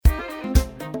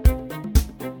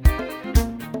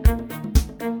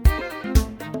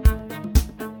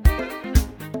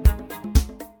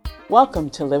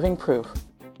Welcome to Living Proof,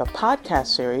 the podcast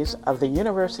series of the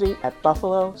University at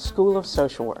Buffalo School of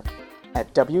Social Work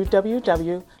at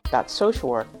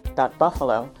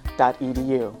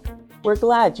www.socialwork.buffalo.edu. We're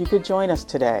glad you could join us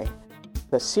today.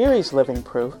 The series Living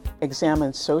Proof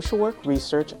examines social work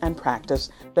research and practice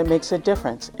that makes a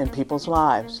difference in people's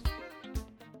lives.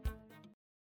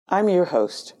 I'm your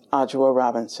host, Audra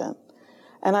Robinson,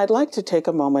 and I'd like to take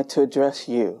a moment to address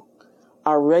you,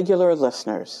 our regular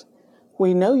listeners.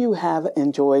 We know you have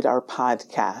enjoyed our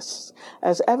podcasts,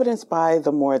 as evidenced by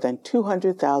the more than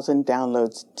 200,000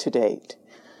 downloads to date.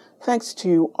 Thanks to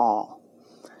you all.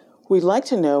 We'd like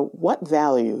to know what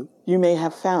value you may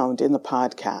have found in the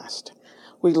podcast.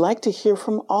 We'd like to hear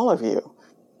from all of you,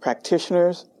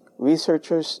 practitioners,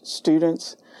 researchers,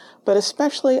 students, but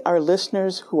especially our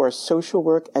listeners who are social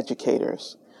work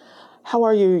educators. How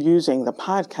are you using the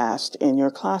podcast in your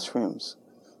classrooms?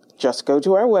 Just go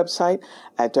to our website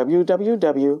at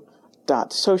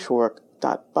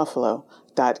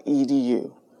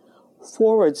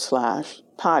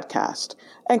www.socialwork.buffalo.edu/podcast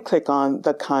and click on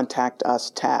the Contact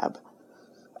Us tab.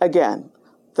 Again,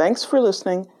 thanks for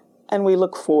listening, and we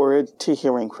look forward to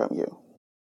hearing from you.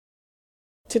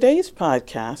 Today's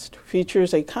podcast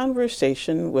features a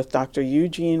conversation with Dr.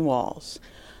 Eugene Walls.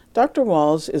 Dr.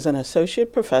 Walls is an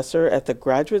associate professor at the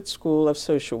Graduate School of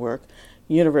Social Work,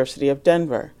 University of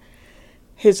Denver.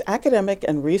 His academic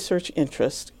and research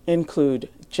interests include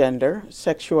gender,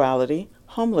 sexuality,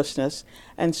 homelessness,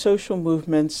 and social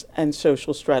movements and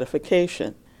social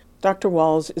stratification. Dr.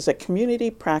 Walls is a community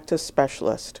practice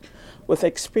specialist with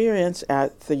experience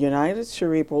at the United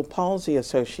Cerebral Palsy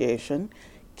Association,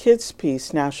 Kids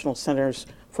Peace National Centers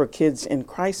for Kids in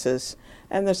Crisis,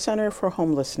 and the Center for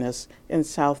Homelessness in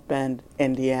South Bend,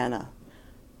 Indiana.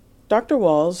 Dr.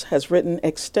 Walls has written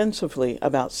extensively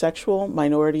about sexual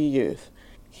minority youth.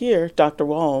 Here, Dr.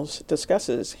 Walls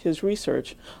discusses his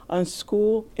research on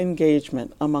school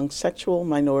engagement among sexual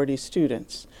minority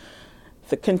students,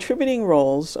 the contributing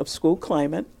roles of school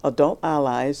climate, adult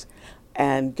allies,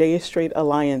 and gay-straight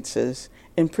alliances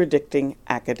in predicting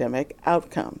academic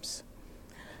outcomes.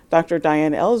 Dr.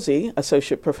 Diane Elzie,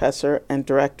 Associate Professor and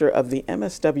Director of the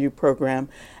MSW program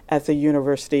at the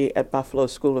University at Buffalo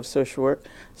School of Social Work,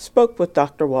 spoke with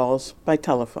Dr. Walls by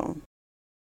telephone.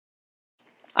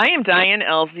 I am Diane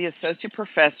Elzie, Associate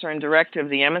Professor and Director of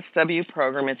the MSW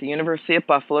program at the University at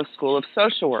Buffalo School of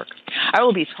Social Work. I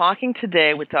will be talking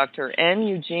today with Dr. N.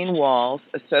 Eugene Walls,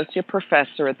 Associate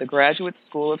Professor at the Graduate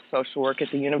School of Social Work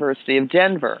at the University of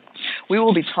Denver. We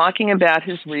will be talking about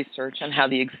his research on how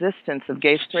the existence of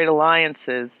gay-straight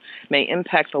alliances may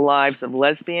impact the lives of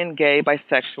lesbian, gay,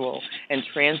 bisexual, and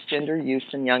transgender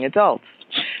youth and young adults.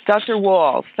 Dr.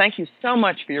 Walls, thank you so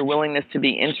much for your willingness to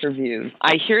be interviewed.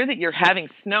 I hear that you're having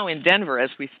snow in Denver as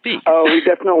we speak. Oh, we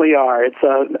definitely are. It's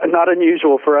not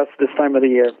unusual for us this time of the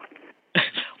year.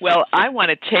 Well, I want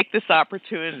to take this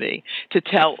opportunity to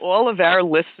tell all of our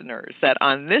listeners that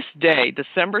on this day,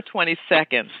 December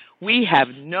 22nd, we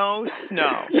have no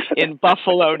snow in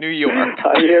Buffalo, New York.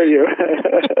 I hear you.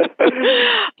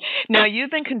 Now, you've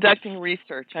been conducting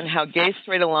research on how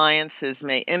gay-straight alliances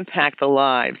may impact the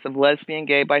lives of lesbian,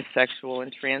 gay, bisexual,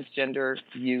 and transgender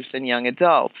youth and young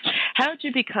adults. How did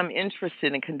you become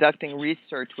interested in conducting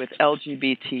research with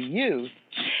LGBT youth?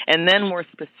 And then more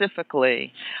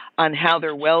specifically, on how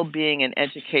their well-being and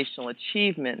educational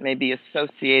achievement may be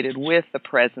associated with the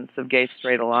presence of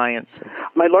gay-straight alliances.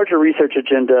 My larger research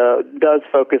agenda does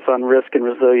focus on risk and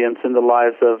resilience in the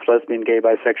lives of lesbian, gay,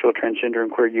 bisexual, transgender, and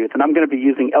queer youth. And I'm going to be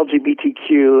using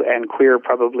LGBTQ and queer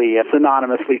probably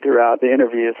synonymously throughout the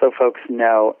interview so folks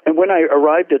know. And when I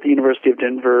arrived at the University of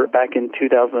Denver back in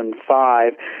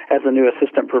 2005 as a new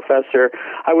assistant professor,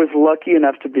 I was lucky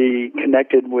enough to be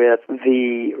connected with the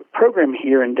program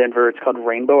here in Denver. It's called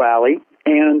Rainbow Alley.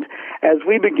 And as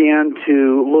we began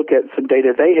to look at some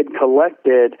data they had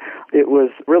collected, it was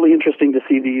really interesting to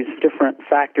see these different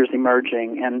factors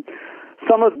emerging. And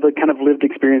some of the kind of lived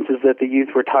experiences that the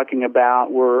youth were talking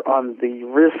about were on the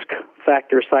risk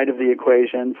factor side of the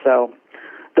equation. So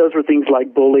those were things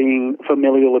like bullying,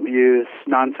 familial abuse,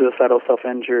 non-suicidal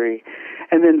self-injury.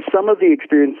 And then some of the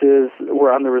experiences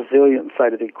were on the resilience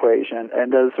side of the equation,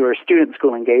 and those were student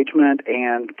school engagement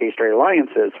and gay-straight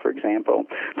alliances, for example.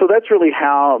 So that's really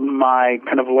how my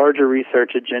kind of larger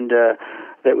research agenda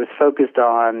that was focused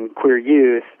on queer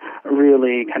youth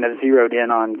really kind of zeroed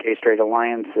in on gay-straight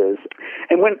alliances.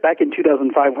 And went back in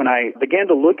 2005 when I began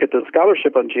to look at the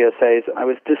scholarship on GSAs, I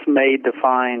was dismayed to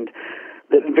find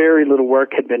that very little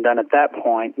work had been done at that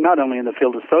point, not only in the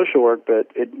field of social work, but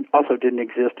it also didn't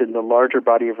exist in the larger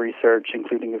body of research,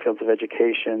 including the fields of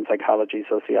education, psychology,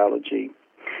 sociology.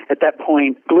 At that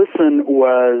point, GLSEN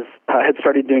had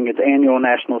started doing its annual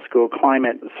National School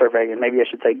Climate Survey, and maybe I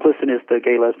should say GLSEN is the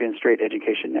Gay, Lesbian, Straight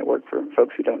Education Network for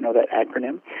folks who don't know that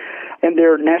acronym. And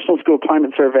their National School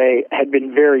Climate Survey had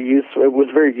been very useful. It was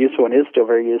very useful and is still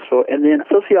very useful. And then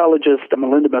sociologist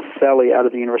Melinda Maselli out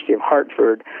of the University of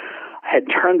Hartford had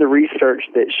turned the research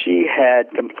that she had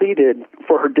completed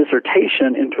for her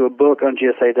dissertation into a book on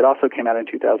GSA that also came out in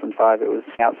 2005. It was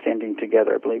Outstanding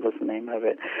Together, I believe was the name of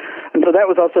it. And so that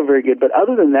was also very good. But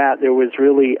other than that, there was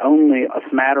really only a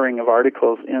smattering of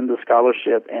articles in the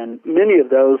scholarship, and many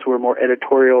of those were more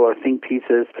editorial or think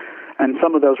pieces, and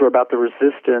some of those were about the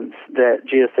resistance that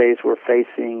GSAs were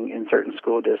facing in certain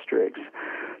school districts.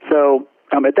 So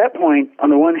at that point,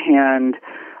 on the one hand,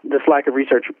 this lack of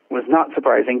research was not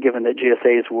surprising, given that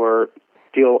GSAs were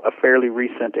still a fairly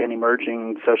recent and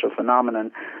emerging social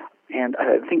phenomenon. And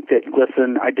I think that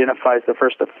GLSEN identifies the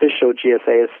first official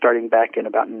GSA as starting back in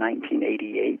about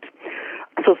 1988.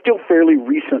 So still fairly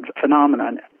recent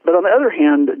phenomenon. But on the other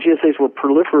hand, GSAs were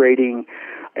proliferating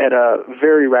at a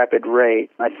very rapid rate.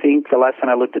 I think the last time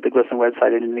I looked at the GLSEN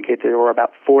website, it indicated there were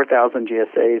about 4,000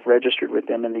 GSAs registered with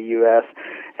them in the U.S.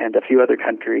 and a few other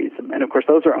countries. And of course,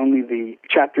 those are only the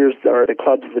chapters or the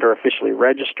clubs that are officially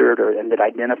registered and that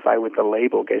identify with the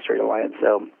label Gay Straight Alliance.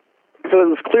 So it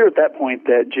was clear at that point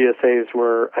that GSAs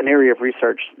were an area of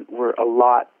research where a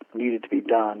lot needed to be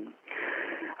done.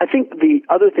 I think the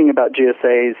other thing about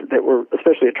GSAs that were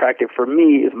especially attractive for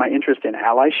me is my interest in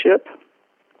allyship,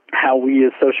 how we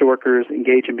as social workers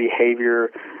engage in behavior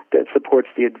that supports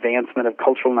the advancement of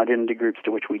cultural and identity groups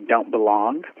to which we don't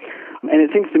belong. And it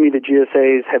seems to me that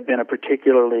GSAs have been a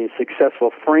particularly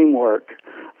successful framework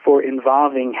for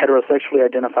involving heterosexually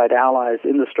identified allies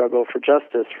in the struggle for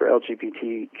justice for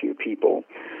LGBTQ people.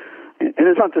 And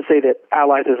it's not to say that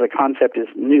allies as a concept is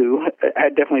new. It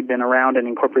had definitely been around and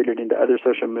incorporated into other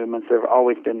social movements. There have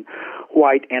always been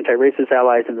white anti-racist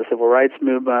allies in the civil rights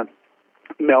movement,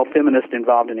 male feminists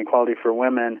involved in equality for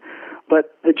women.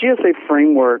 But the GSA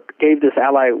framework gave this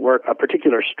ally work a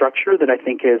particular structure that I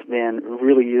think has been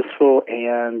really useful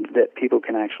and that people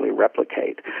can actually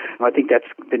replicate. And I think that's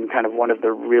been kind of one of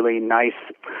the really nice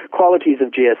qualities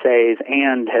of GSAs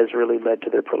and has really led to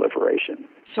their proliferation.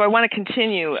 So I want to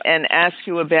continue and ask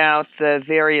you about the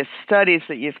various studies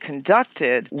that you've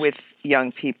conducted with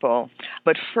young people.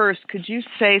 But first, could you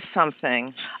say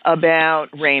something about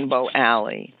Rainbow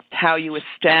Alley, how you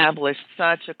established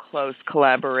such a close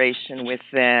collaboration with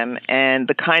them and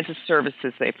the kinds of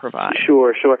services they provide?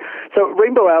 Sure. So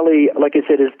Rainbow Alley, like I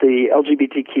said, is the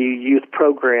LGBTQ youth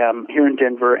program here in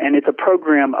Denver, and it's a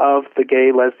program of the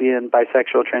Gay, Lesbian,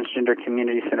 Bisexual, Transgender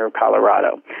Community Center of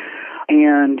Colorado.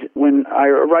 And when I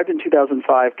arrived in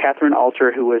 2005, Catherine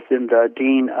Alter, who was then the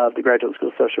Dean of the Graduate School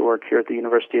of Social Work here at the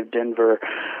University of Denver,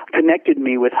 connected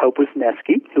me with Hope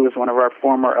Wisniewski, who was one of our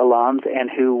former alums and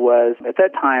who was, at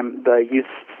that time, the Youth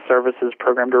Services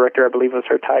Program Director, I believe was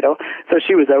her title. So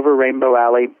she was over Rainbow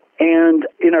Alley. And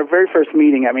in our very first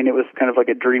meeting, I mean, it was kind of like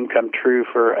a dream come true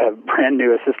for a brand new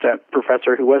assistant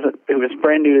professor who was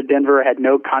brand new to Denver, had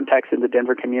no contacts in the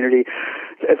Denver community.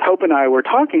 As Hope and I were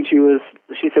talking,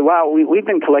 she said, wow, we've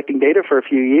been collecting data for a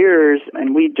few years,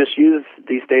 and we just use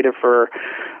these data for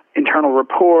internal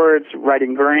reports,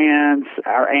 writing grants,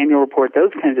 our annual report,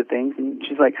 those kinds of things. And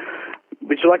she's like,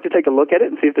 would you like to take a look at it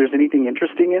and see if there's anything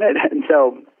interesting in it? And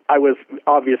so I was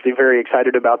obviously very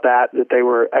excited about that they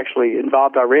were actually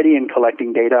involved already in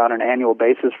collecting data on an annual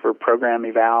basis for program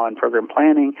eval and program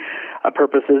planning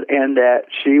purposes, and that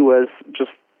she was just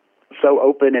so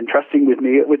open and trusting with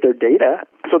me with their data.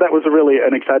 So that was really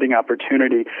an exciting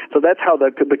opportunity. So that's how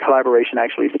the collaboration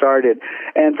actually started.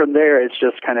 And from there, it's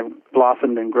just kind of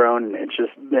blossomed and grown. It's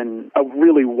just been a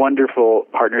really wonderful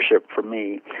partnership for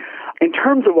me. In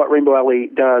terms of what Rainbow Alley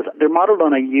does, they're modeled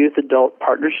on a youth-adult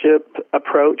partnership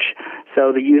approach.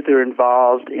 So the youth are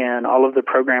involved in all of the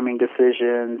programming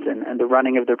decisions and the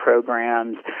running of the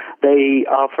programs. They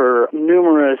offer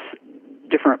numerous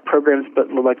different programs, but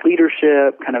like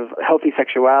leadership, kind of healthy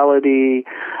sexuality.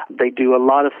 They do a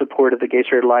lot of support of the Gay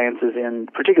Straight Alliances in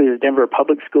particularly the Denver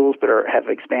public schools, but have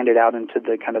expanded out into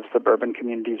the kind of suburban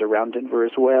communities around Denver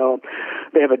as well.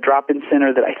 They have a drop-in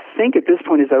center that I think at this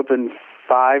point is open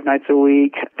 5 nights a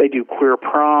week. They do queer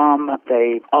prom.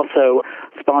 They also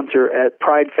sponsor at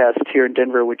Pride Fest here in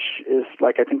Denver, which is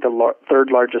like I think the third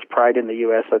largest Pride in the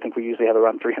U.S. I think we usually have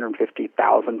around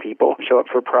 350,000 people show up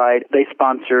for Pride. They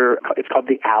sponsor, it's called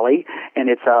The Alley, and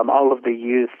it's all of the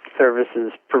youth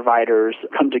services providers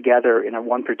come together in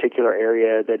one particular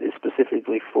area that is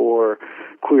specifically for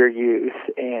queer youth.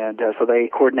 And so they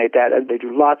coordinate that. They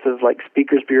do lots of like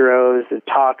speakers bureaus and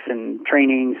talks and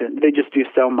trainings, and they just do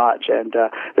so much. And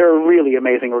they're a really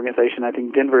amazing organization. I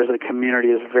think Denver as a community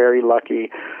is very lucky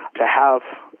to have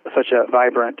such a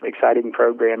vibrant, exciting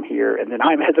program here. And then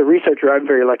as a researcher, I'm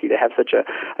very lucky to have such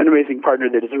an amazing partner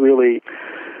that is really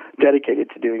dedicated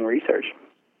to doing research.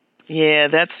 Yeah,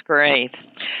 that's great.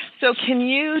 So can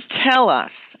you tell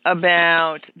us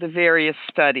about the various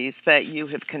studies that you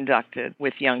have conducted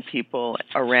with young people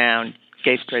around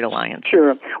Gay Straight Alliance?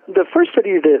 Sure. The first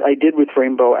study that I did with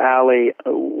Rainbow Alley,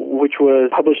 which was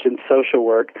published in Social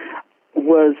Work,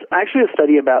 was actually a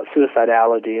study about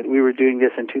suicidality. We were doing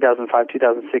this in 2005,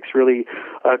 2006, really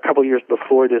a couple years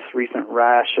before this recent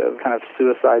rash of kind of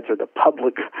suicides, or the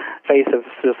public face of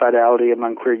suicidality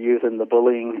among queer youth and the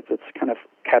bullying that's kind of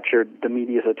captured the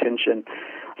media's attention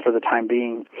for the time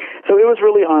being. So it was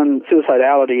really on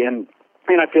suicidality, and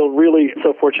I feel really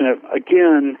so fortunate,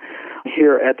 again,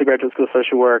 here at the Graduate School of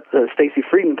Social Work. Stacy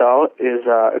Friedenthal is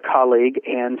a colleague,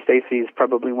 and Stacy's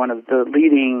probably one of the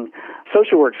leading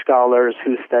social work scholars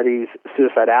who studies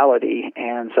suicidality,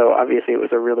 and so obviously it was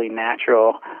a really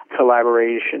natural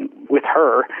collaboration with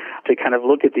her to kind of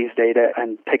look at these data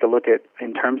and take a look at,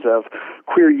 in terms of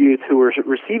queer youth who were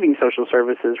receiving social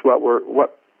services,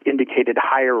 what indicated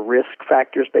higher risk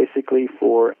factors basically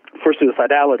for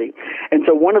suicidality. And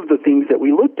so one of the things that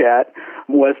we looked at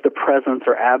was the presence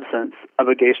or absence of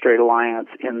a gay-straight alliance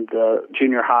in the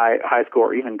junior high school,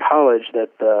 or even college that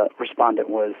the respondent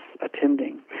was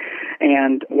attending.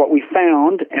 And what we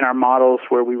found in our models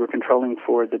where we were controlling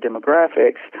for the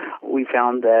demographics, we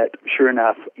found that, sure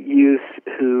enough, youth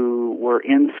who were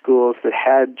in schools that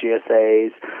had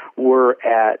GSAs were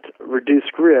at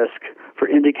reduced risk for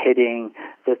indicating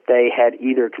that they had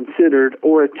either considered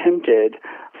or attempted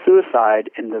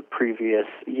suicide in the previous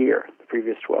year, the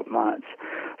previous 12 months.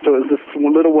 So it was this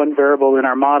little one variable in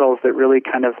our models that really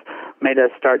kind of made us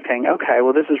start saying, okay,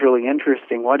 well, this is really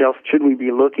interesting. What else should we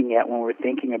be looking at when we're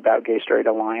thinking about gay-straight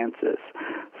alliances?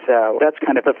 So that's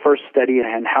kind of the first study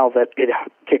and how that it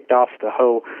kicked off the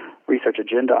whole research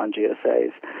agenda on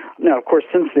GSAs. Now, of course,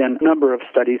 since then, a number of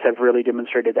studies have really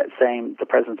demonstrated that the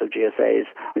presence of GSAs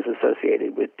is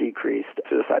associated with decreased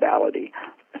suicidality.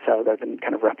 So they've been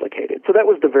kind of replicated. So that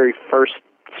was the very first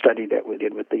study that we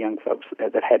did with the young folks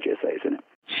that had GSAs in it.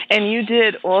 And you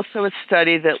did also a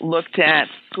study that looked at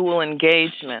school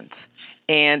engagement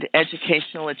and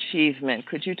educational achievement.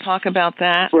 Could you talk about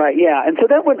that? Right, yeah. And so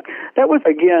that was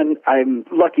again, I'm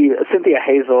lucky. Cynthia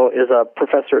Hazel is a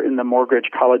professor in the Morgridge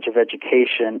College of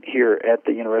Education here at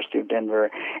the University of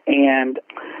Denver, and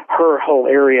her whole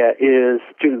area is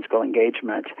student school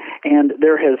engagement. And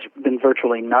there has been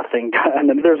virtually nothing done.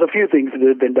 And there's a few things that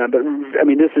have been done, but I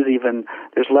mean,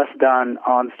 there's less done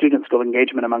on student school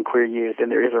engagement among queer youth than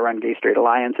there is around gay-straight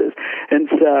alliances. And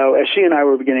so as she and I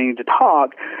were beginning to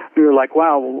talk, we were like,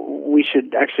 wow, we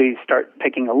should actually start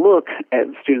taking a look at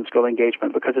student school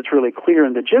engagement, because it's really clear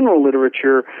in the general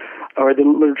literature, or the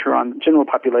literature on general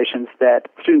populations, that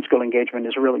student school engagement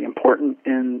is really important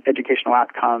in educational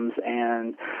outcomes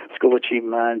and school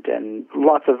achievement and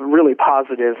lots of really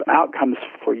positive outcomes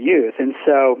for youth. And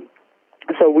so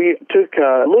we took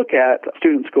a look at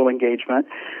student school engagement,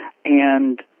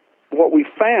 and what we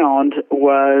found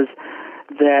was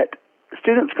that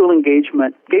student school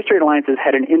engagement, gay-straight alliances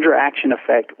had an interaction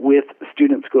effect with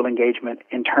student school engagement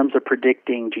in terms of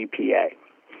predicting GPA.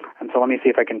 And so let me see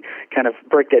if I can kind of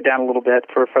break that down a little bit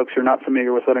for folks who are not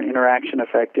familiar with what an interaction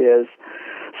effect is.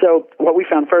 So what we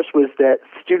found first was that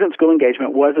student school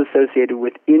engagement was associated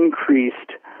with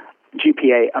increased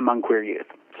GPA among queer youth.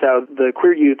 So the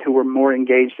queer youth who were more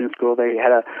engaged in school, they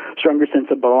had a stronger sense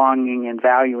of belonging and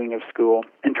valuing of school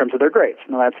in terms of their grades.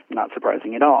 Now, that's not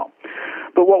surprising at all.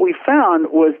 But what we found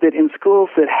was that in schools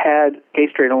that had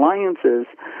gay-straight alliances,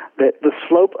 that the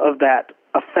slope of that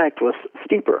effect was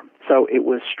steeper. So it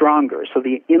was stronger. So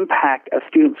the impact of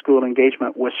student school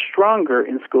engagement was stronger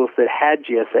in schools that had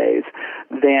GSAs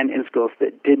than in schools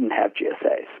that didn't have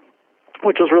GSAs,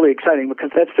 which was really exciting,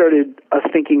 because that started us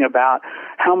thinking about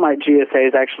how might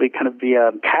GSAs actually kind of be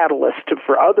a catalyst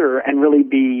for other and really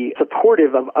be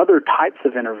supportive of other types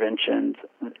of interventions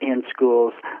in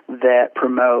schools that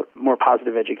promote more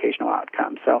positive educational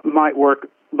outcomes. So it might work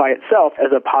by itself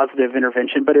as a positive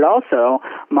intervention, but it also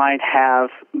might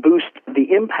boost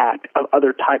the impact of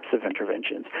other types of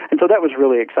interventions. And so that was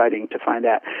really exciting to find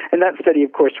out. And that study,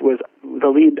 of course, the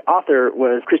lead author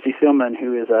was Christy Silman,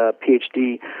 who is a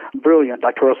PhD, brilliant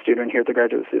doctoral student here at the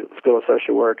Graduate School of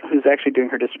Social Work, who's actually doing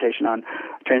her dissertation on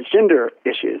transgender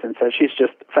issues. And so she's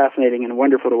just fascinating and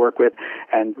wonderful to work with,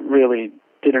 and really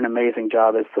did an amazing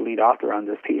job as the lead author on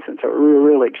this piece. And so we're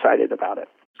really excited about it.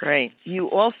 Great. You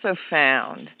also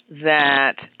found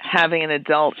that having an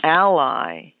adult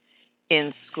ally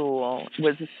in school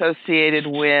was associated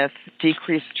with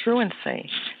decreased truancy,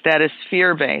 that is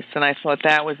fear-based, and I thought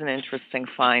that was an interesting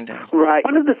finding. Right.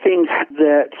 One of the things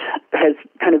that has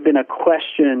kind of been a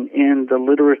question in the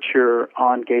literature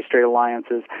on gay-straight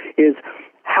alliances is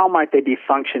how might they be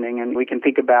functioning? And we can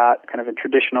think about kind of a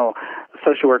traditional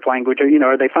social work language, or,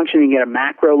 are they functioning at a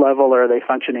macro level, or are they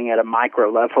functioning at a micro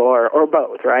level, or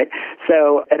both, right?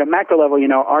 So at a macro level,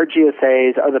 our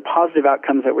GSAs are the positive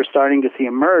outcomes that we're starting to see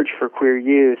emerge for queer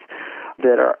youth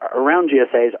that are around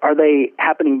GSAs. Are they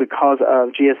happening because of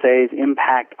GSA's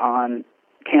impact on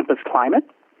campus climate?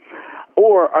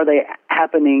 Or are they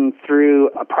happening through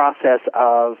a process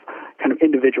of kind of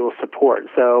individual support,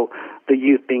 so the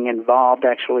youth being involved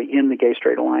actually in the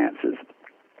gay-straight alliances?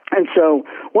 And so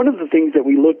one of the things that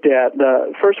we looked at,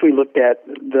 first we looked at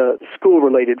the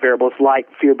school-related variables like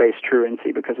fear-based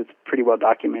truancy, because it's pretty well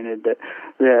documented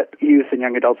that youth and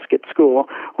young adults skip school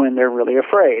when they're really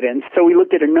afraid. And so we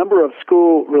looked at a number of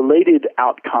school-related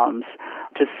outcomes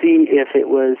to see if it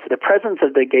was the presence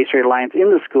of the gay-straight alliance in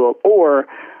the school or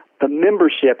the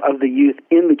membership of the youth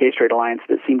in the gay-straight alliance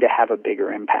that seemed to have a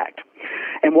bigger impact.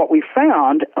 And what we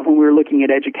found when we were looking at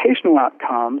educational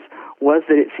outcomes was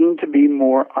that it seemed to be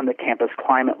more on the campus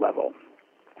climate level,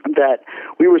 that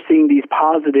we were seeing these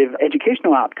positive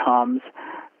educational outcomes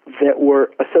that were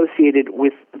associated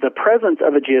with the presence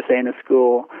of a GSA in a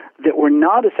school that were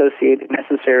not associated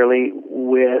necessarily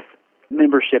with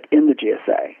membership in the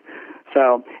GSA.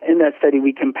 So in that study,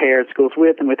 we compared schools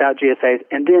with and without GSAs,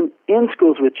 and then in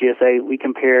schools with GSA, we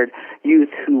compared youth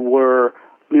who were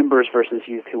members versus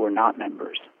youth who were not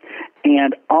members.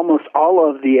 And almost all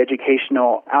of the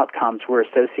educational outcomes were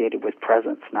associated with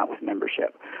presence, not with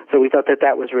membership. So we thought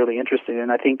that was really interesting.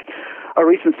 And I think a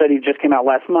recent study just came out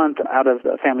last month out of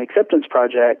the Family Acceptance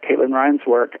Project, Caitlin Ryan's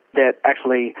work, that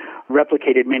actually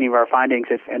replicated many of our findings,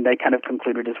 and they kind of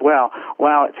concluded as well,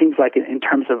 wow, it seems like in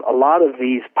terms of a lot of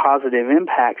these positive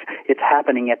impacts, it's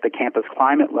happening at the campus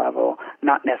climate level,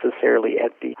 not necessarily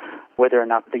at the whether or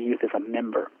not the youth is a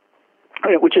member.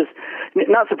 Which is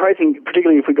not surprising,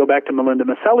 particularly if we go back to Melinda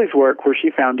Maselli's work, where she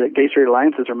found that gay-straight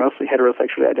alliances are mostly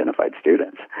heterosexually identified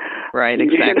students. Right,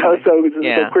 exactly. So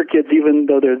queer kids, even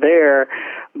though they're there,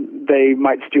 they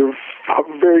might steer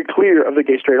very clear of the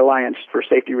gay-straight alliance for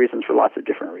safety reasons, for lots of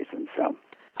different reasons. So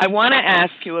I want to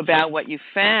ask you about what you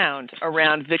found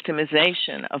around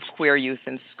victimization of queer youth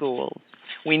in schools.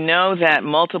 We know that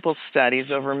multiple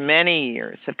studies over many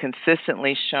years have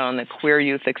consistently shown that queer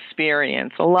youth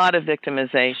experience a lot of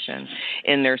victimization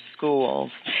in their schools.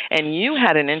 And you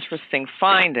had an interesting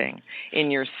finding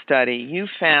in your study. You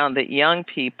found that young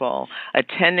people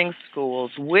attending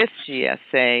schools with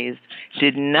GSAs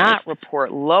did not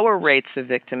report lower rates of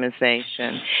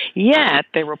victimization, yet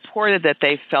they reported that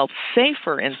they felt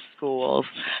safer in schools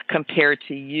compared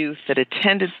to youth that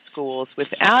attended schools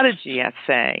without a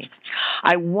GSA.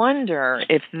 I wonder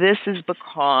if this is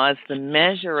because the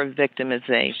measure of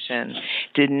victimization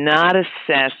did not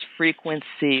assess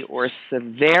frequency or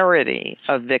severity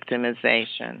of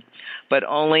victimization, but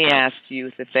only asked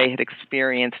youth if they had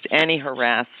experienced any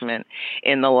harassment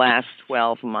in the last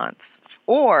 12 months.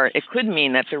 Or it could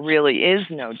mean that there really is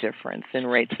no difference in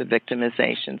rates of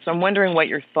victimization. So I'm wondering what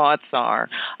your thoughts are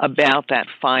about that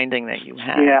finding that you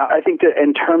had. Yeah, I think that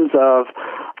in terms of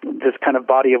this kind of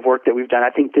body of work that we've done, I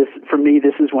think for me,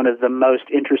 this is one of the most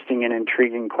interesting and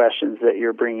intriguing questions that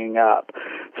you're bringing up.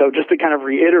 So just to kind of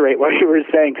reiterate what you were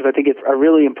saying, because I think it's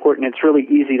really important, it's really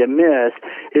easy to miss,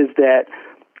 is that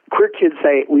queer kids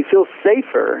say we feel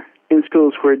safer in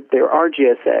schools where there are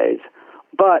GSAs,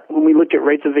 but when we looked at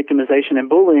rates of victimization and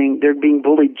bullying, they're being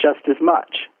bullied just as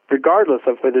much, regardless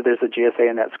of whether there's a GSA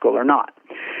in that school or not.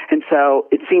 And so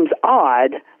it seems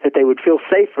odd that they would feel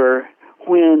safer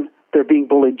when they're being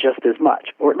bullied just as much,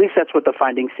 or at least that's what the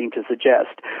findings seem to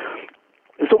suggest.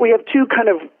 So we have two kind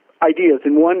of ideas,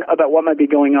 and one about what might be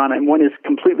going on, and one is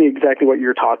completely exactly what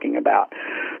you're talking about.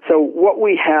 So what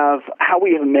we have, how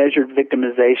we have measured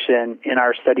victimization in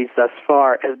our studies thus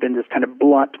far has been this kind of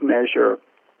blunt measure,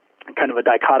 kind of a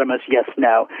dichotomous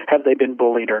yes-no, have they been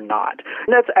bullied or not?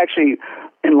 And that's actually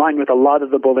in line with a lot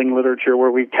of the bullying literature where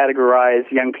we categorize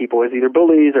young people as either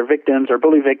bullies or victims or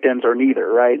bully victims or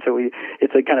neither, right? So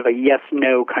it's a kind of a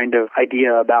yes-no kind of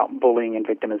idea about bullying and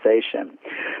victimization.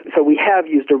 So we have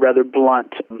used a rather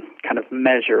blunt kind of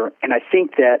measure, and I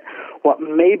think that what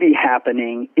may be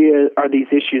happening are these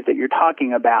issues that you're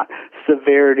talking about,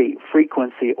 severity,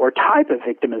 frequency, or type of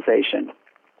victimization.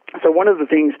 So one of the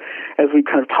things, as we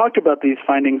kind of talked about these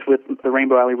findings with the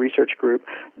Rainbow Alley Research Group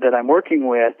that I'm working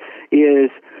with, is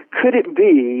could it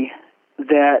be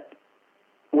that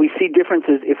we see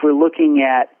differences if we're looking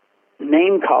at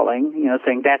name-calling,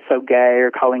 saying that's so gay,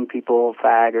 or calling people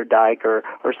fag or dyke or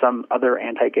some other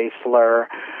anti-gay slur,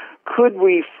 could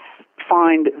we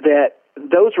find that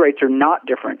those rates are not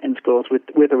different in schools with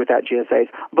or without GSAs,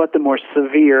 but the more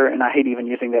severe, and I hate even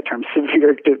using that term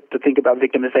severe to think about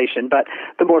victimization, but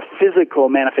the more physical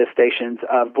manifestations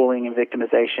of bullying and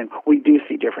victimization, we do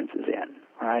see differences in,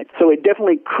 right? So it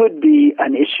definitely could be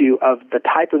an issue of the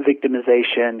type of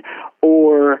victimization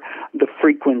or the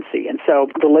frequency. And so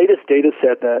the latest data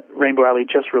set that Rainbow Alley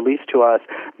just released to us,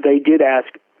 they did ask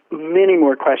many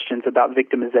more questions about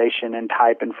victimization and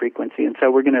type and frequency, and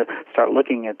so we're going to start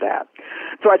looking at that.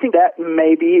 So I think that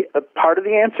may be a part of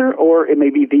the answer, or it may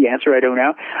be the answer, I don't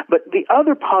know. But the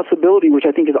other possibility, which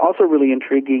I think is also really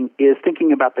intriguing, is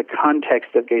thinking about the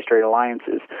context of gay-straight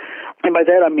alliances. And by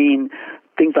that I mean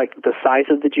things like the size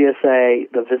of the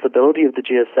GSA, the visibility of the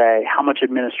GSA, how much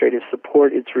administrative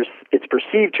support it's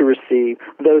perceived to receive,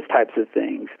 those types of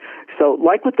things. So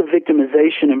like with the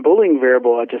victimization and bullying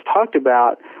variable I just talked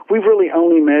about, we've really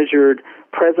only measured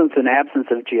presence and absence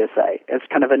of GSA as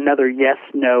kind of another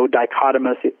yes-no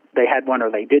dichotomous. They had one or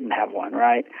they didn't have one,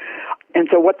 right? And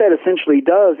so what that essentially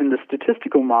does in the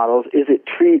statistical models is it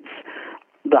treats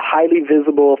the highly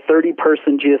visible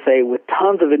 30-person GSA with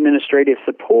tons of administrative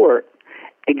support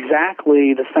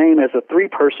exactly the same as a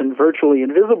 3-person virtually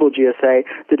invisible GSA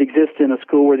that exists in a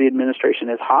school where the administration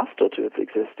is hostile to its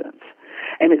existence.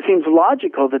 And it seems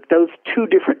logical that those two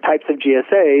different types of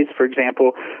GSAs, for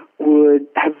example, would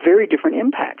have very different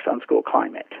impacts on school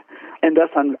climate, and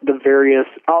thus on the various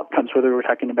outcomes, whether we're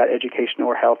talking about educational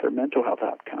or health or mental health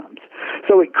outcomes.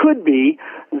 So it could be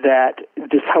that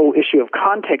this whole issue of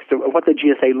context of what the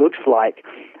GSA looks like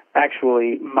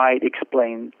actually might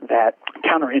explain that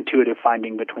counterintuitive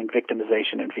finding between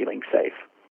victimization and feeling safe.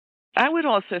 I would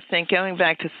also think, going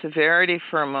back to severity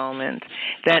for a moment,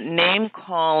 that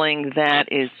name-calling that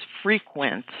is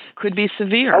frequent could be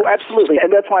severe. Oh, absolutely.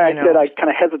 And that's why I said I kind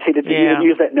of hesitated to even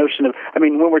use that notion of,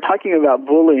 when we're talking about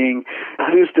bullying,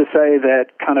 who's to say that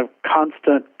kind of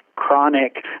constant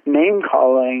chronic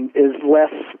name-calling is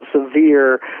less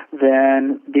severe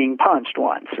than being punched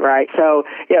once, right? So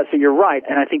you're right.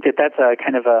 And I think that that's a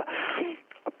kind of a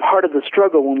part of the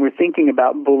struggle when we're thinking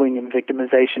about bullying and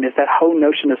victimization is that whole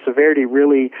notion of severity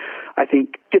really, I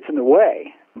think, gets in the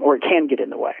way, or it can get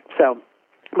in the way. So,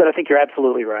 but I think you're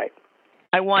absolutely right.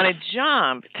 I want to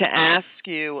jump to ask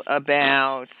you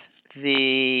about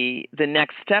the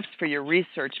next steps for your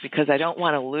research, because I don't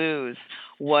want to lose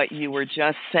what you were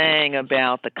just saying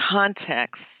about the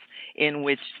context in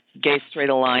which gay-straight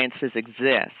alliances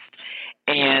exist.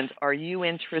 And are you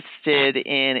interested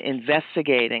in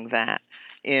investigating that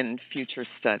in future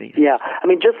studies? Yeah.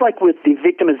 Just like with the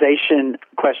victimization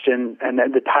question and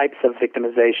the types of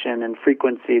victimization and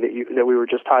frequency that we were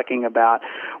just talking about,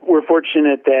 we're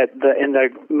fortunate that in the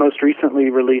most recently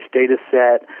released data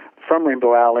set from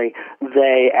Rainbow Alley,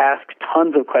 they asked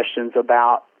tons of questions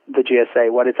about the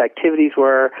GSA, what its activities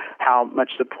were, how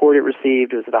much support it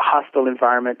received, was it a hostile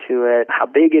environment to it, how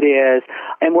big it is.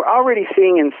 And we're already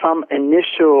seeing in some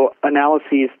initial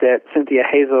analyses that Cynthia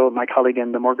Hazel, my colleague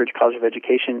in the Morgridge College of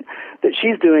Education, that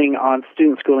she's doing on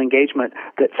student school engagement,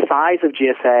 that size of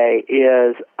GSA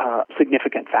is a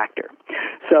significant factor.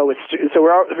 So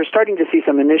we're starting to see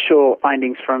some initial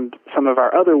findings from some of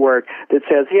our other work that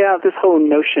says, this whole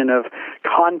notion of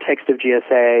context of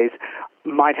GSAs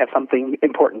might have something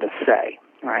important to say,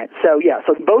 right? So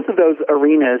both of those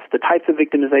arenas, the types of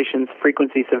victimizations,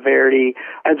 frequency, severity,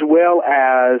 as well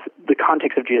as the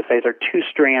context of GSAs, are two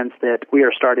strands that we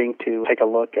are starting to take a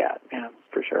look at,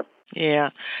 for sure. Yeah,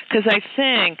 because I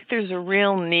think there's a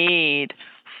real need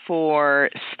for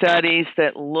studies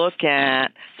that look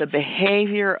at the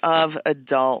behavior of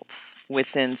adults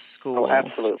within schools. Oh,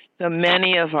 absolutely. So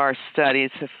many of our studies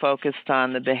have focused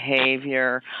on the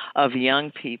behavior of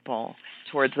young people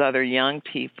towards other young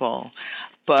people,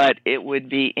 but it would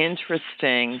be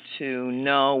interesting to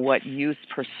know what youth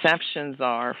perceptions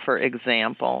are, for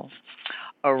example,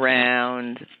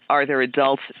 around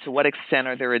to what extent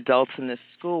are there adults in the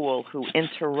school who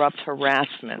interrupt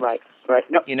harassment? Right.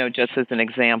 No. Just as an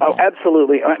example. Oh,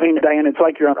 absolutely. Diane, it's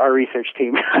like you're on our research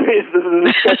team. It's the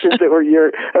discussions or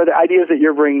the ideas that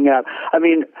you're bringing up.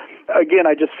 Again,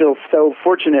 I just feel so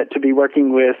fortunate to be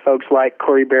working with folks like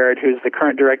Corey Barrett, who's the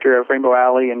current director of Rainbow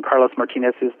Alley, and Carlos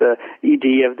Martinez, who's the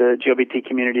ED of the GLBT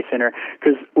Community Center,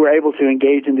 because we're able to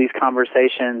engage in these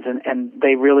conversations, and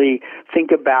they really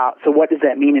think about, so what does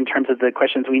that mean in terms of the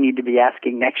questions we need to be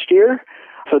asking next year?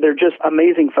 So they're just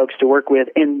amazing folks to work with.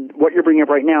 And what you're bringing up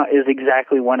right now is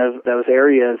exactly one of those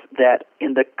areas that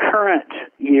in the current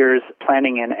year's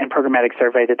planning and programmatic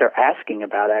survey that they're asking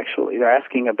about, actually. They're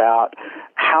asking about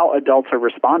how adults are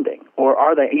responding, or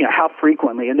are they, how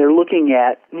frequently. And they're looking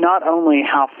at not only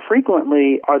how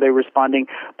frequently are they responding,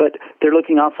 but they're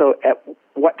looking also at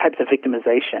what types of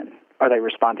victimization are they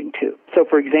responding to. So,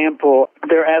 for example,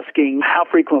 they're asking how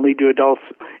frequently do adults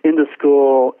in the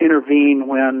school intervene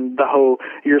when the whole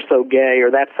 "you're so gay"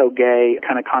 or "that's so gay"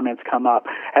 kind of comments come up,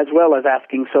 as well as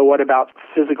asking, so what about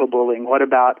physical bullying? What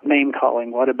about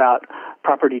name-calling? What about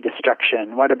property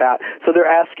destruction? So they're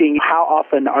asking how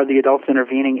often are the adults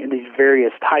intervening in these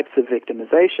various types of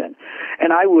victimization.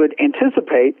 And I would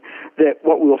anticipate that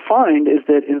what we'll find is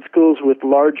that in schools with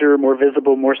larger, more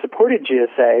visible, more supported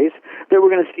GSAs, that we're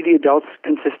going to see the adults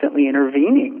consistently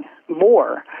intervening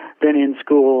more than in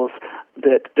schools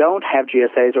that don't have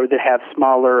GSAs or that have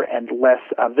smaller and less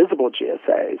visible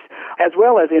GSAs, as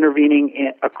well as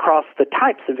intervening across the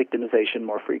types of victimization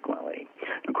more frequently.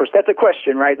 Of course, that's a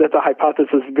question, right? That's a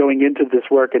hypothesis going into this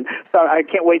work, and so I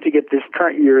can't wait to get this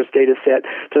current year's data set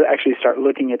to actually start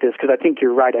looking at this, because I think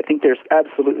you're right. I think there's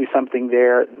absolutely something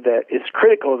there that is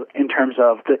critical in terms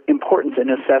of the importance and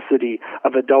necessity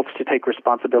of adults to take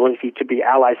responsibility to be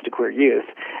allies to queer youth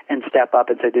and step up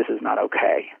and say this is not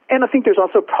okay. And I think there's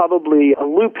also probably a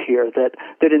loop here that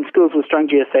in schools with strong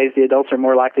GSAs, the adults are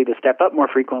more likely to step up more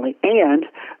frequently, and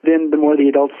then the more the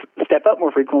adults step up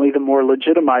more frequently, the more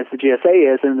legitimized the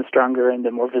GSA is, and the stronger and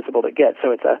the more visible it gets.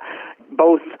 So it's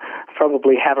both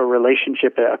probably have a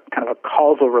relationship, a kind of a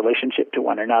causal relationship to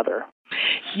one another.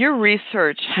 Your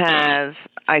research has,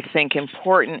 I think,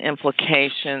 important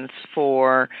implications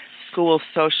for school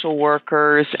social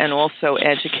workers and also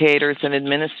educators and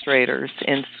administrators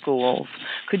in schools.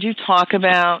 Could you talk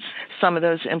about some of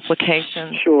those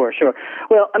implications? Sure.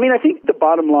 Well, I think the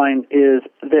bottom line is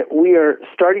that we are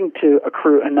starting to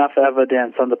accrue enough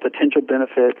evidence on the potential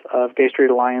benefits of gay-straight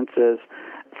alliances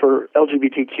for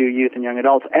LGBTQ youth and young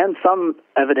adults, and some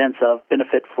evidence of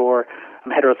benefit for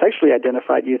heterosexually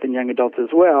identified youth and young adults as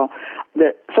well,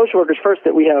 that social workers, first,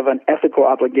 that we have an ethical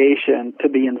obligation to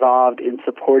be involved in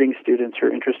supporting students who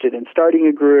are interested in starting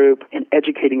a group, in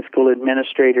educating school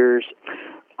administrators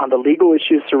on the legal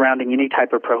issues surrounding any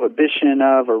type of prohibition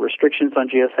of or restrictions on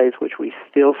GSAs, which we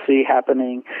still see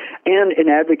happening, and in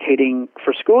advocating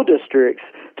for school districts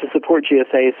to support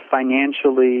GSAs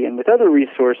financially and with other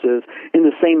resources in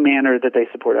the same manner that they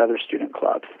support other student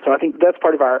clubs. So I think that's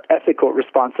part of our ethical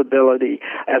responsibility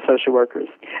as social workers.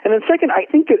 And then second, I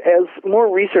think that as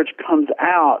more research comes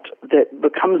out that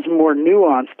becomes more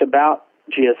nuanced about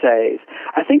GSAs,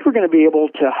 I think we're going to be able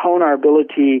to hone our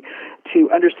ability to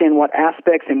understand what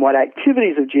aspects and what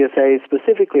activities of GSAs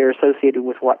specifically are associated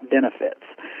with what benefits.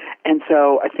 And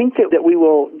so I think that we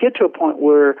will get to a point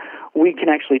where we can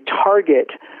actually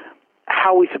target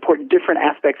how we support different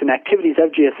aspects and activities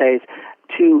of GSAs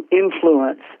to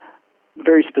influence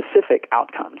very specific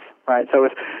outcomes, right? So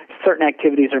if certain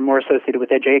activities are more associated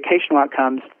with educational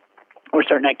outcomes, or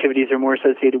certain activities are more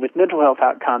associated with mental health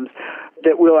outcomes,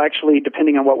 that will actually,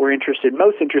 depending on what we're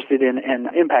most interested in and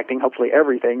impacting hopefully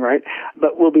everything, right?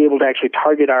 But we'll be able to actually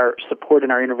target our support and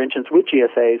our interventions with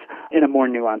GSAs in a more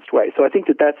nuanced way. So I think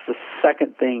that that's the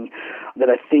second thing that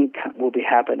I think will be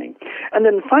happening. And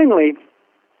then finally,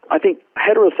 I think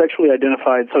heterosexually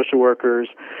identified social workers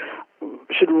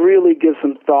should really give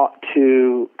some thought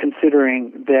to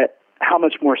considering that how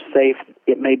much more safe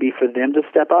it may be for them to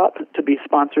step up to be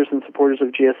sponsors and supporters of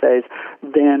GSAs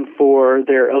than for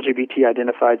their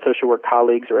LGBT-identified social work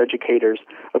colleagues or educators,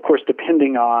 of course,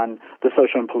 depending on the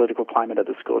social and political climate of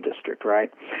the school district, right?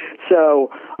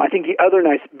 So I think the other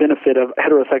nice benefit of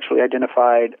heterosexually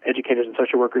identified educators and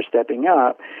social workers stepping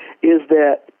up is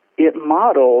that it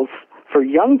models for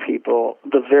young people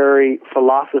the very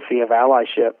philosophy of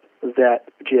allyship that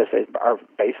GSAs are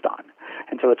based on.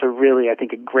 And so it's I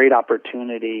think, a great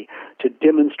opportunity to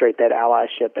demonstrate that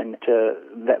allyship and to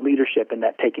that leadership and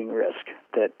that taking risk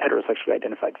that heterosexually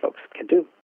identified folks can do.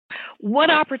 What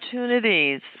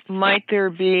opportunities might there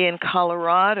be in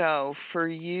Colorado for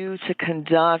you to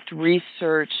conduct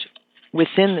research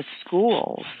within the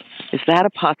schools? Is that a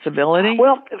possibility?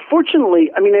 Well, fortunately,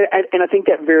 and I think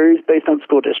that varies based on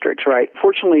school districts, right?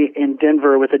 Fortunately, in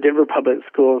Denver, with the Denver Public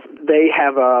Schools, they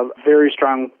have a very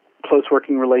strong close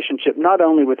working relationship, not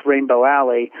only with Rainbow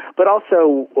Alley, but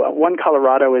also One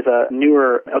Colorado is a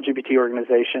newer LGBT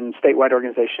organization, statewide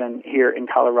organization here in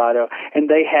Colorado, and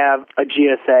they have a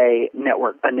GSA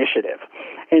network initiative.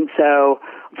 And so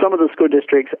some of the school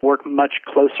districts work much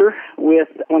closer with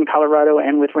One Colorado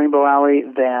and with Rainbow Alley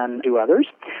than do others.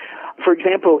 For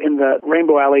example, in the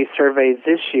Rainbow Alley survey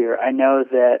this year, I know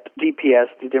that DPS,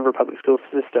 the Denver Public School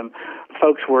System,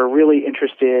 folks were really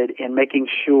interested in making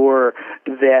sure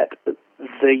that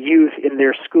the youth in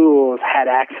their schools had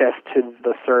access to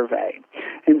the survey.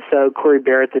 And so Corey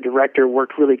Barrett, the director,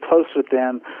 worked really close with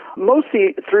them,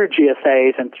 mostly through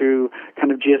GSAs and through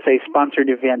kind of GSA-sponsored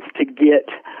events to get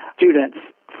students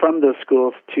from those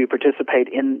schools to participate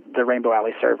in the Rainbow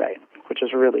Alley survey, which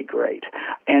is really great.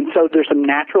 And so there's some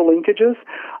natural linkages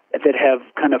that have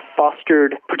kind of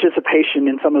fostered participation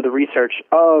in some of the research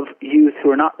of youth who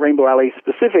are not Rainbow Alley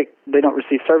specific. They don't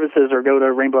receive services or go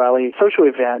to Rainbow Alley social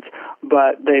events,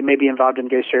 but they may be involved in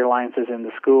gay straight alliances in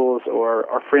the schools or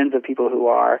are friends of people who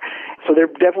are. So there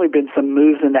have definitely been some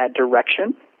moves in that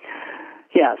direction.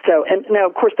 Yeah, so, and now,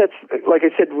 of course, that's, like I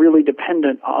said, really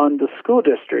dependent on the school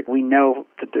district. We know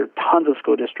that there are tons of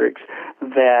school districts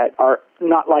that are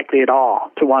not likely at all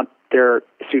to want their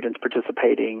students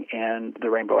participating in the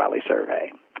Rainbow Alley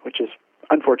survey, which is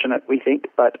unfortunate, we think,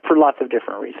 but for lots of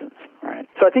different reasons, right?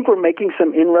 So I think we're making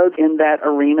some inroads in that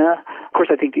arena. Of course,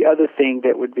 I think the other thing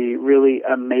that would be really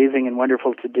amazing and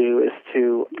wonderful to do is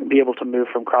to be able to move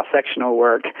from cross-sectional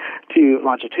work to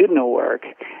longitudinal work.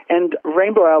 And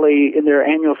Rainbow Alley, in their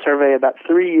annual survey about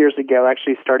 3 years ago,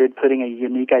 actually started putting a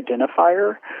unique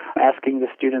identifier, asking the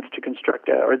students to construct,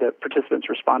 or the participants,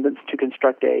 respondents, to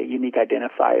construct a unique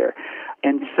identifier.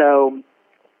 And so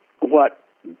what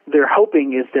they're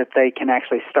hoping is that they can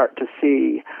actually start to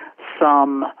see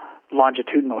some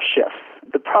longitudinal shifts.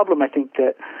 The problem, I think,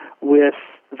 that with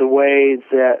the way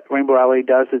that Rainbow Alley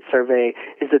does its survey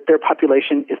is that their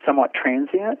population is somewhat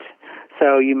transient.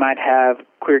 So you might have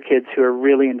queer kids who are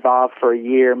really involved for a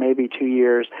year, maybe 2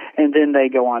 years, and then they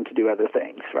go on to do other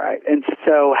things, right? And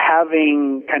so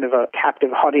having kind of a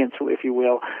captive audience, if you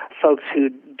will, folks who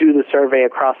do the survey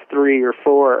across 3 or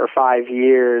 4 or 5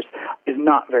 years is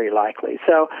not very likely.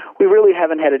 So we really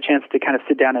haven't had a chance to kind of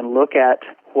sit down and look at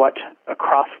what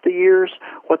across the years,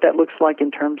 what that looks like in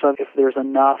terms of if there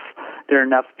are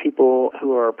enough people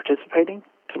who are participating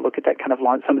to look at that kind of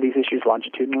some of these issues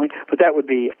longitudinally, but that would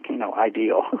be,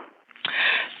 ideal.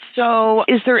 So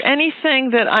is there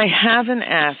anything that I haven't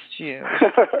asked you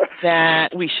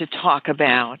that we should talk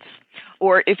about?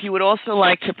 Or if you would also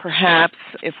like to perhaps,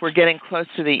 if we're getting close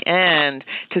to the end,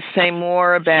 to say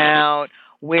more about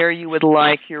where you would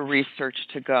like your research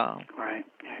to go. Right.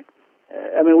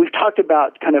 I mean, we've talked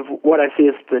about kind of what I see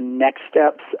as the next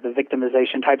steps, the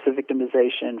victimization, types of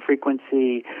victimization,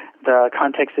 frequency, the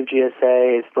context of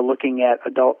GSAs, the looking at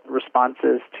adult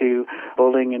responses to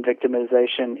bullying and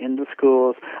victimization in the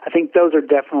schools. I think those are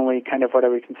definitely kind of what I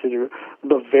would consider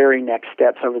the very next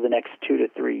steps over the next 2 to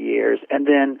 3 years. And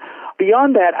then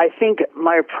beyond that, I think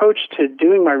my approach to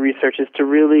doing my research is to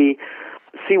really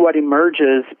see what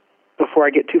emerges before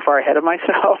I get too far ahead of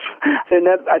myself. And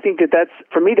I think that's,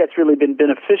 for me, that's really been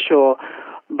beneficial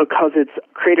because it's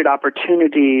created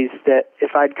opportunities that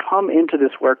if I'd come into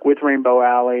this work with Rainbow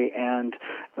Alley and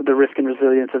the risk and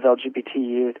resilience of LGBT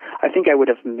youth, I think I would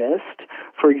have missed.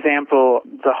 For example,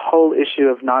 the whole issue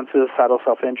of non-suicidal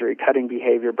self-injury, cutting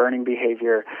behavior, burning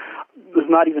behavior, was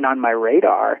not even on my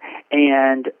radar.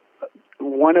 And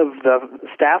one of the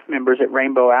staff members at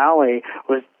Rainbow Alley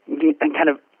was kind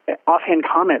of offhand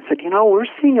comment said, we're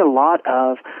seeing a lot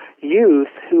of youth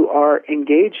who are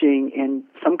engaging in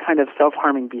some kind of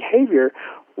self-harming behavior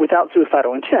without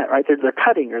suicidal intent, right? They're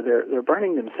cutting or they're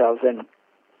burning themselves. And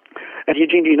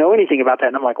Eugene, do you know anything about that?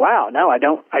 And I'm like, wow, no, I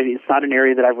don't. It's not an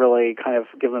area that I've really kind of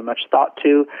given much thought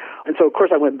to. And so, of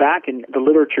course, I went back, and the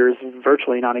literature is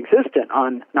virtually non-existent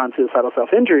on non-suicidal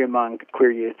self-injury among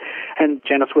queer youth. And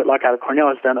Janice Whitlock out of Cornell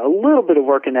has done a little bit of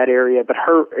work in that area, but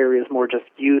her area is more just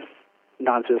youth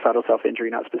non-suicidal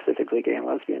self-injury, not specifically gay and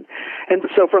lesbian. And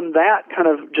so from that kind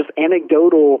of just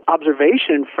anecdotal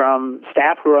observation from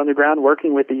staff who are on the ground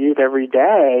working with the youth every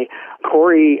day,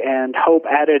 Corey and Hope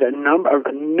added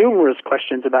numerous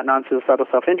questions about non-suicidal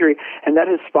self-injury, and that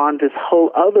has spawned this whole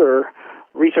other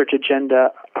research agenda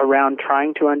around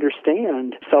trying to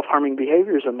understand self-harming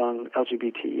behaviors among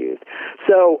LGBT youth.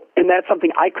 So, and that's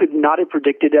something I could not have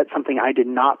predicted. That's something I did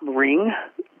not bring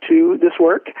to this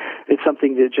work. It's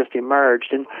something that just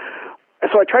emerged. And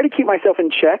so I try to keep myself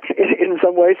in check in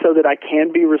some way so that I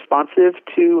can be responsive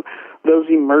to those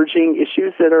emerging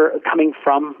issues that are coming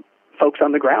from folks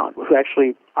on the ground who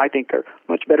actually, I think, are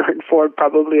much better informed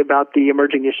probably about the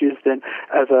emerging issues than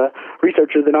as a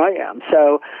researcher than I am.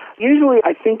 So usually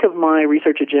I think of my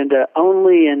research agenda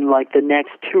only in like the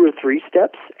next 2 or 3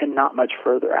 steps and not much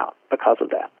further out because of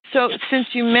that. So since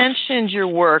you mentioned your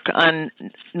work on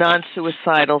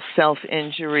non-suicidal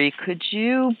self-injury, could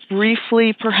you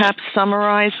briefly perhaps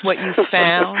summarize what you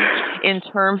found in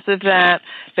terms of that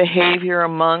behavior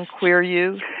among queer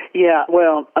youth? Yeah,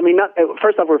 well, I mean,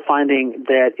 first off, we're finding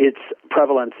that its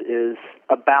prevalence is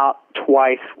about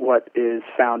twice what is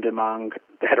found among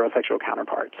the heterosexual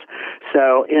counterparts.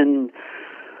 So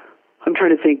I'm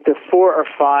trying to think, the 4 or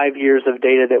 5 years of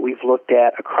data that we've looked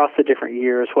at across the different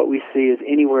years, what we see is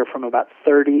anywhere from about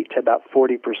 30 to about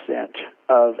 40%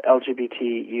 of LGBT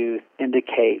youth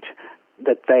indicate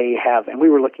that they have, and we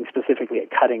were looking specifically at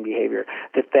cutting behavior,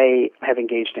 that they have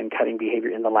engaged in cutting behavior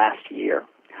in the last year.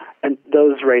 And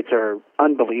those rates are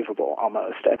unbelievable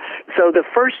almost. So the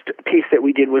first piece that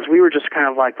we did was we were just kind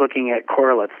of like looking at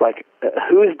correlates, like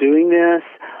who is doing this,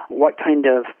 what kind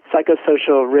of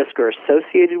psychosocial risk are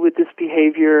associated with this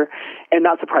behavior, and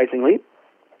not surprisingly,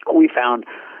 we found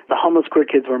the homeless queer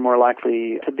kids were more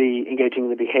likely to be engaging in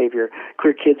the behavior.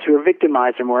 Queer kids who are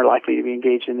victimized are more likely to be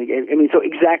engaged in the behavior. I mean, so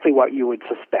exactly what you would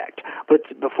suspect. But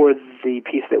before the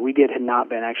piece that we did had not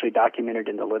been actually documented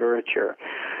in the literature.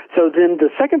 So then the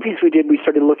second piece we did, we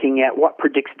started looking at what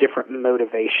predicts different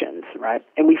motivations, right?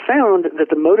 And we found that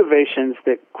the motivations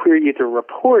that queer youth are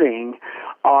reporting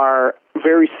are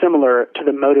very similar to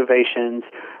the motivations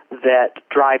that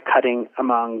drive cutting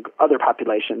among other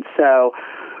populations. So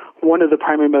one of the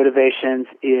primary motivations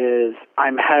is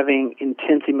I'm having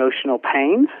intense emotional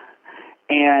pain,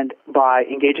 and by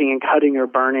engaging in cutting or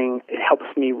burning, it helps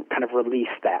me kind of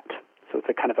release that. So it's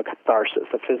a kind of a catharsis,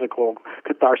 a physical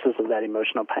catharsis of that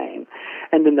emotional pain.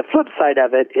 And then the flip side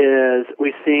of it is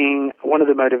we're seeing one of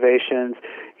the motivations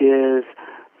is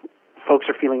folks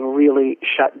are feeling really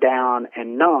shut down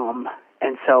and numb.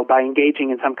 And so by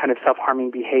engaging in some kind of self-harming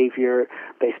behavior,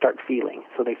 they start feeling,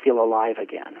 so they feel alive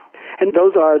again. And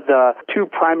those are the 2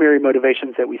 primary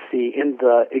motivations that we see in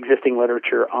the existing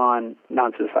literature on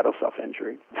non-suicidal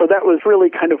self-injury. So that was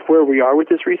really kind of where we are with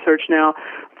this research now.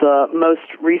 The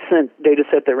most recent data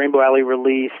set that Rainbow Alley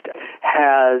released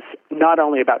has not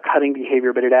only about cutting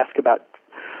behavior, but it asks about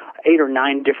 8 or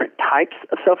 9 different types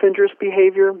of self-injurious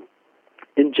behavior.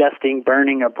 Ingesting,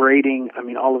 burning, abrading, I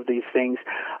mean, all of these things.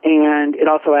 And it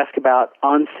also asks about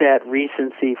onset,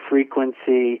 recency,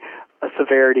 frequency,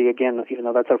 severity, again, even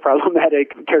though that's a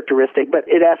problematic characteristic, but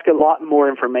it asks a lot more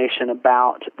information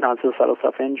about non-suicidal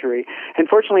self-injury. And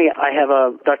fortunately, I have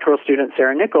a doctoral student,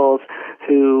 Sarah Nichols,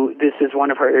 who this is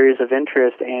one of her areas of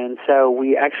interest, and so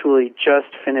we actually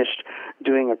just finished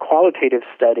doing a qualitative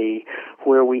study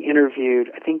where we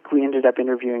interviewed, I think we ended up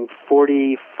interviewing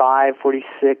 45,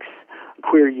 46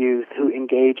 queer youth who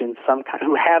engage in some kind,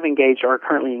 who have engaged or are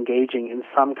currently engaging in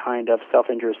some kind of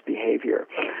self-injurious behavior.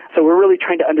 So we're really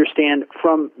trying to understand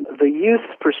from the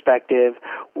youth's perspective,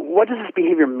 what does this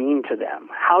behavior mean to them?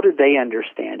 How do they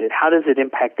understand it? How does it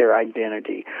impact their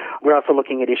identity? We're also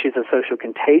looking at issues of social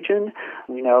contagion.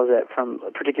 We know that from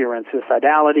particularly around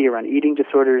suicidality, around eating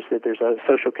disorders, that there's a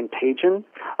social contagion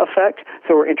effect.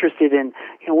 So we're interested in,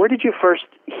 where did you first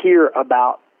hear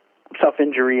about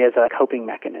self-injury as a coping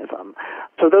mechanism?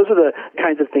 So those are the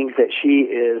kinds of things that she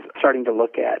is starting to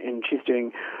look at, and she's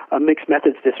doing a mixed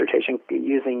methods dissertation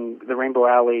using the Rainbow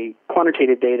Alley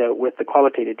quantitative data with the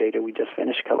qualitative data we just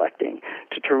finished collecting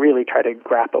to really try to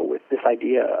grapple with this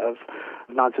idea of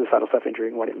non-suicidal self-injury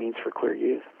and what it means for queer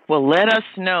youth. Well, let us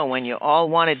know when you all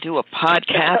want to do a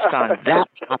podcast on that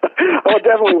topic. Oh,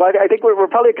 definitely. I think we're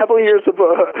probably a couple of years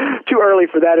too early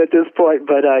for that at this point,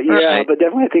 but Right. But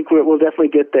definitely I think we'll definitely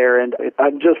get there, and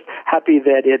I'm just happy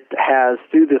that it has,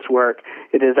 through this work,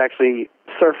 it has actually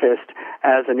surfaced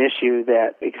as an issue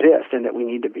that exists and that we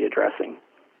need to be addressing.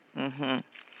 Mm-hmm.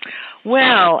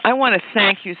 Well, I want to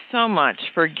thank you so much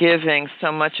for giving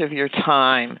so much of your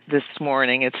time this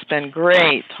morning. It's been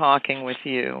great talking with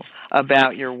you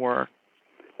about your work.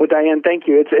 Well, Diane, thank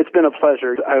you. It's been a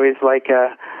pleasure. I always like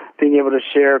being able to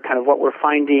share kind of what we're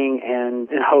finding, and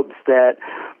in hopes that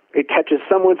it catches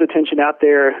someone's attention out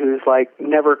there who's like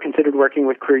never considered working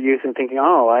with queer youth and thinking,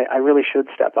 I really should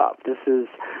step up. This is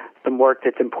some work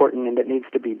that's important and that needs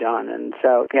to be done. And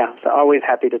so always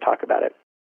happy to talk about it.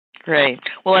 Great.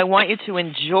 Well, I want you to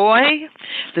enjoy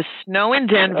the snow in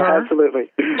Denver. Absolutely.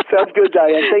 Sounds good,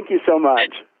 Diane. Thank you so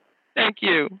much. Thank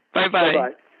you. Bye-bye.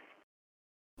 Bye-bye.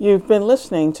 You've been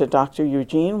listening to Dr.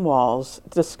 Eugene Walls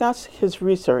discuss his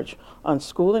research on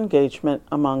school engagement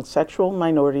among sexual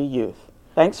minority youth.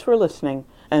 Thanks for listening,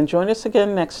 and join us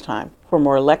again next time for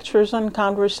more lectures and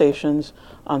conversations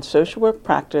on social work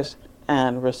practice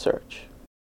and research.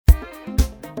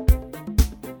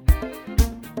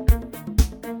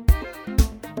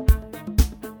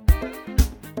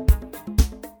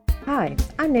 Hi,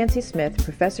 I'm Nancy Smith,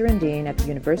 Professor and Dean at the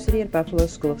University at Buffalo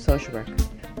School of Social Work.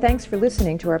 Thanks for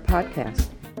listening to our podcast.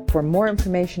 For more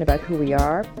information about who we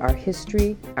are, our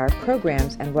history, our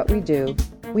programs, and what we do,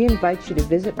 we invite you to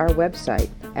visit our website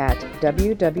at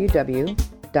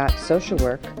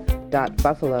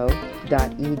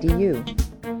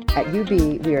www.socialwork.buffalo.edu. At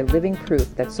UB, we are living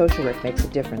proof that social work makes a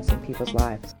difference in people's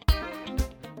lives.